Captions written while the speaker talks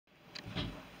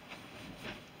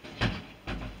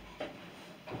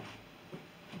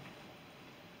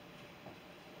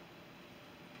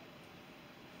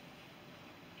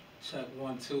Check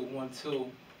 1 2 1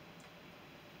 2.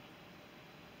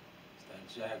 It's that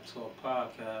Jack Talk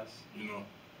podcast. You know,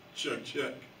 check,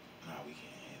 check. Nah, we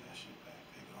can't hear that shit back.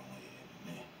 They can only hear it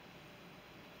in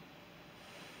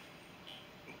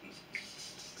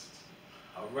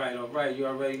there. All right. You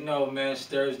already know, man. It's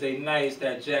Thursday night. It's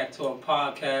that Jack Talk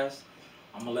podcast.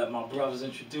 I'm gonna let my brothers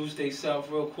introduce themselves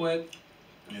real quick.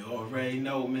 You already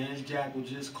know, man. It's Jackal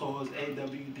Just Cause,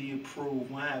 AWD approved.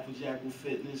 One half of Jackal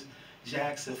Fitness.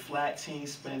 Jack's a flat team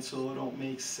spent, so it don't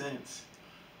make sense.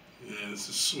 Yeah, this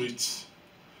is Sweets.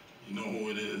 You know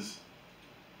who it is.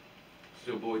 It's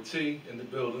your boy T in the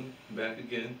building, back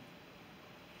again.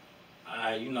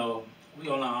 Alright, you know, we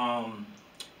gonna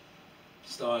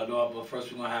start it off, but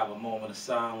first we're gonna have a moment of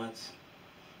silence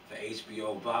for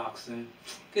HBO boxing.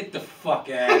 Get the fuck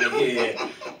out of here.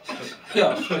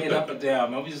 Yo, straight up and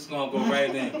down, man. We just gonna go right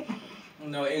in. You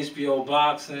know, HBO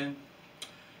boxing.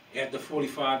 After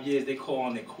 45 years, they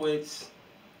calling it quits.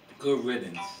 Good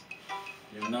riddance.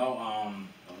 You know,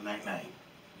 Night.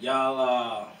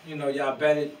 y'all, y'all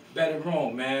bet it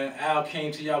wrong, man. Al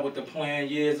came to y'all with the plan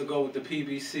years ago with the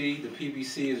PBC. The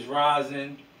PBC is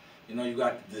rising. You know, you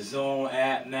got the Zone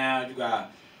app now. You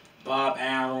got Bob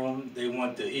Arum. They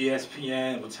want the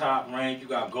ESPN with Top Rank. You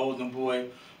got Golden Boy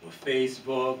with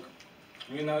Facebook.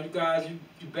 You know, you guys,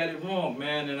 you bet it wrong,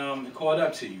 man, and it caught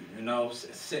up to you. You know,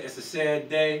 it's a sad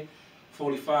day.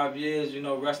 45 years. You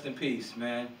know, rest in peace,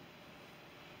 man.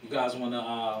 You guys want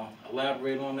to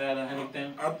elaborate on that or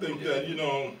anything? I think that you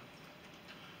know,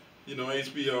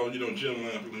 HBO. You know, Jim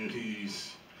Lampley.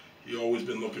 He always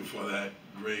been looking for that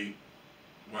great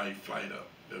white fighter,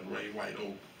 that great white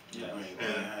oak.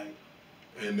 Yeah.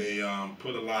 And they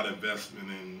put a lot of investment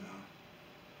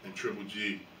in Triple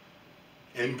G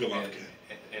and Golovkin.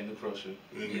 And the Crusher.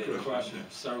 And Yeah, the Crusher.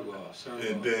 Sergov.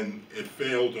 And then it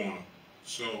failed on them.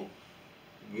 So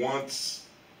once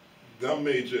them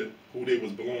major, who they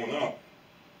was blowing up,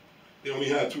 they only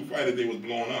had two fighters they was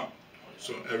blowing up.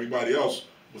 So everybody else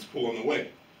was pulling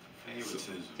away.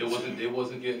 Favoritism. They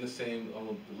wasn't getting the same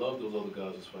love those other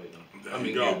guys was fighting. There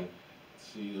you go.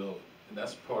 See, you know, and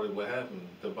that's part of what happened.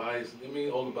 The bias.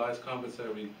 All the bias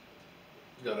commentary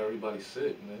got everybody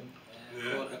sick, man.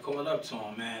 Yeah. I caught up to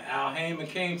him, man. Al Heyman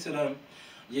came to them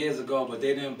years ago, but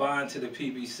they didn't buy into the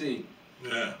PBC.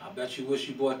 Yeah. I bet you wish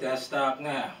you bought that stock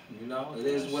now. You know, it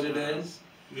is what it is.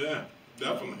 Yeah,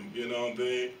 definitely. You know,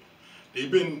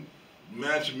 they've been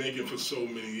matchmaking for so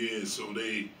many years, so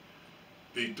they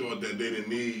thought that they didn't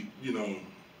need, you know,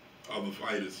 other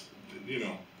fighters, you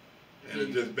know, and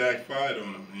it just backfired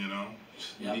on them, you know.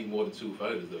 You need more than two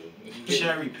fighters, though.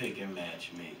 Cherry picking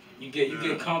matchmaking. You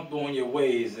get comfortable in your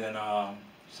ways, and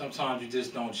sometimes you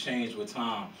just don't change with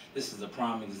time. This is a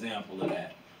prime example of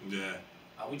that. Yeah.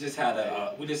 We just had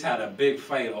a big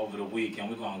fight over the weekend.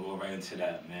 We're gonna go right into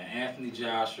that, man. Anthony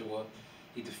Joshua,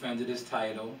 he defended his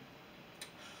title.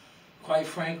 Quite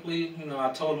frankly, you know,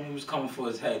 I told him he was coming for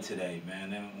his head today,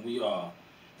 man. And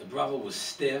the brother was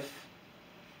stiff.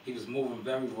 He was moving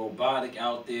very robotic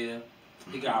out there.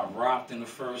 He got rocked in the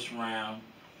first round.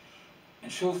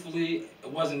 And truthfully,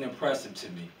 it wasn't impressive to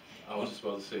me. I was just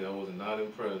about to say I was not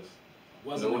impressed.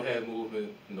 No head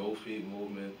movement, no feet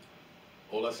movement.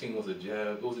 All I seen was a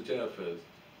jab. It was a jab fest.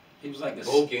 He was like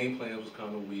both game plans was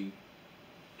kind of weak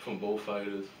from both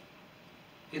fighters.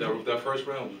 That first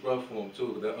round was rough for him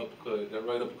too. That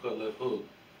right uppercut, left hook.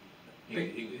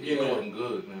 He wasn't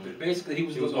good, man. Basically, he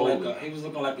was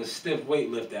looking like a stiff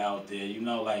weightlifter out there. You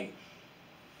know, like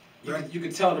you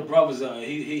could tell the brother's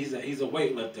he's a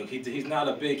weightlifter. He's not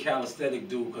a big calisthenic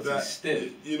dude because he's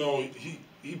stiff. You know,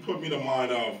 he put me to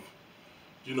mind of,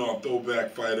 you know, a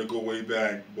throwback fighter, go way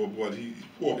back, but he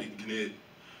poor kid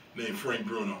named Frank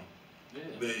Bruno. Yeah.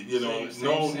 They, you know,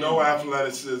 same. no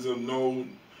athleticism, no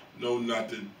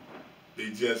nothing.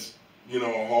 They just, you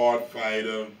know, a hard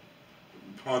fighter,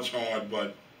 punch hard,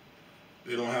 but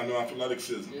they don't have no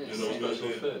athleticism. Yeah, you know,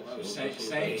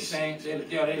 same.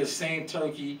 They're the same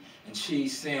turkey and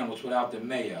cheese sandwich without the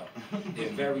mayo. They're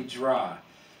very dry.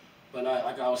 But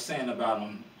like I was saying about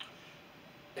him,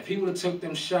 if he would have took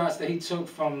them shots that he took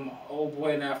from old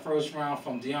boy in that first round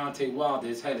from Deontay Wilder,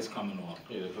 his head is coming off.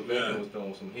 Yeah, Pavetta was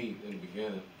throwing some heat in the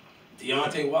beginning.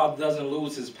 Deontay Wilder doesn't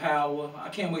lose his power. I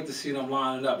can't wait to see them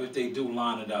line it up if they do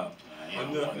line it up. He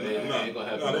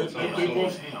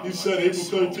said April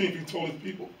 13th, he told his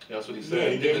people. That's what he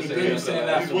said. They've been saying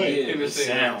that for years. They've been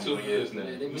saying 2 years now.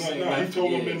 No, he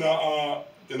told them in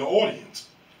the audience.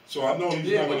 So I know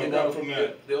he's not going to run from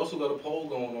that. They also got a poll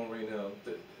going on right now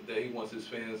that he wants his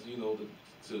fans, you know,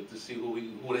 to see who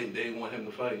they want him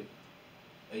to fight.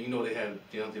 And you know they had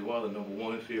Deontay Wilder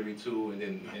 #1, Fury 2, and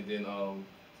then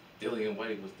Dillian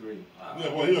White was 3.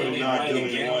 Yeah, well, he already knocked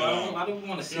Dillian White out. Why do we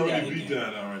want to see He that already beat again?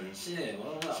 that already. Yeah,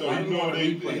 well, So why you do we know want to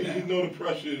replay he that? know the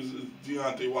pressure is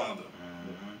Deontay Wilder.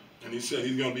 And he said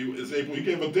he's gonna be. It's April. He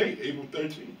gave a date, April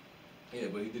 13th. Yeah,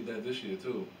 but he did that this year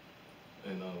too,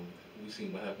 and we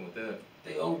seen what happened with that.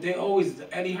 They always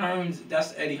Eddie Hearns.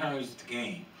 That's Eddie Hearns'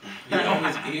 game.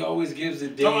 He always gives a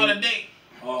date. Talk about a date.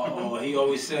 Or he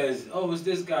always says, "Oh, it's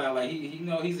this guy." Like he you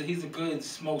know he's a good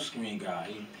smoke screen guy.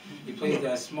 He plays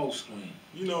that smoke screen.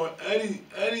 You know,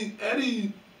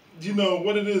 Eddie. You know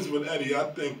what it is with Eddie. I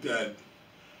think that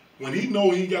when he know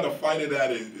he got a fighter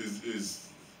that is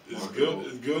good,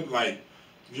 is good. Like,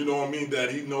 you know what I mean? That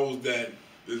he knows that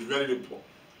is ready to pull.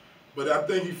 But I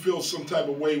think he feels some type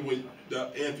of way with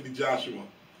Anthony Joshua.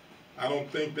 I don't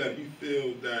think that he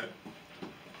feels that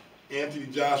Anthony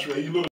Joshua. He looks